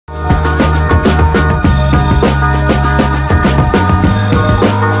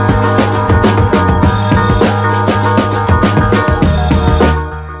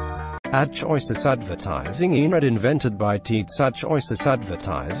AdChoicesADVERTISINGinRead invented by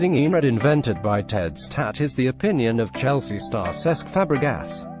TeadsAdChoicesADVERTISINGinRead invented by TeadsThat is the opinion of Chelsea star Cesc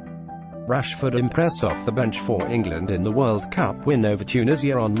Fabregas. Rashford impressed off the bench for England in the World Cup win over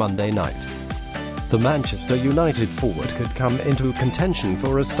Tunisia on Monday night. The Manchester United forward could come into contention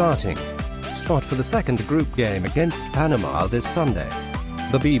for a starting spot for the second group game against Panama this Sunday.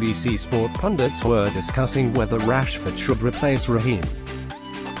 The BBC Sport pundits were discussing whether Rashford should replace Raheem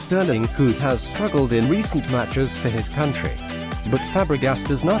Sterling, who has struggled in recent matches for his country. But Fabregas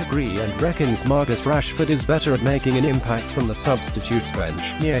does not agree and reckons Marcus Rashford is better at making an impact from the substitutes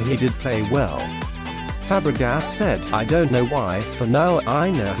bench. Yeah, he did play well. Fabregas said, "I don't know why, for now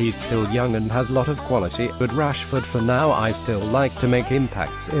I know he's still young and has a lot of quality, but Rashford for now I still like to make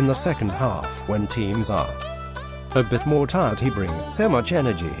impacts in the second half, when teams are a bit more tired. He brings so much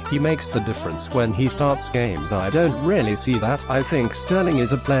energy, he makes the difference when he starts games. I don't really see that. I think Sterling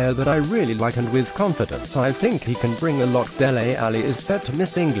is a player that I really like, and with confidence I think he can bring a lot." Dele Alli is set to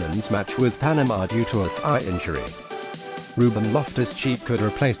miss England's match with Panama due to a thigh injury. Ruben Loftus-Cheek could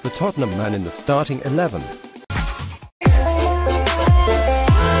replace the Tottenham man in the starting 11.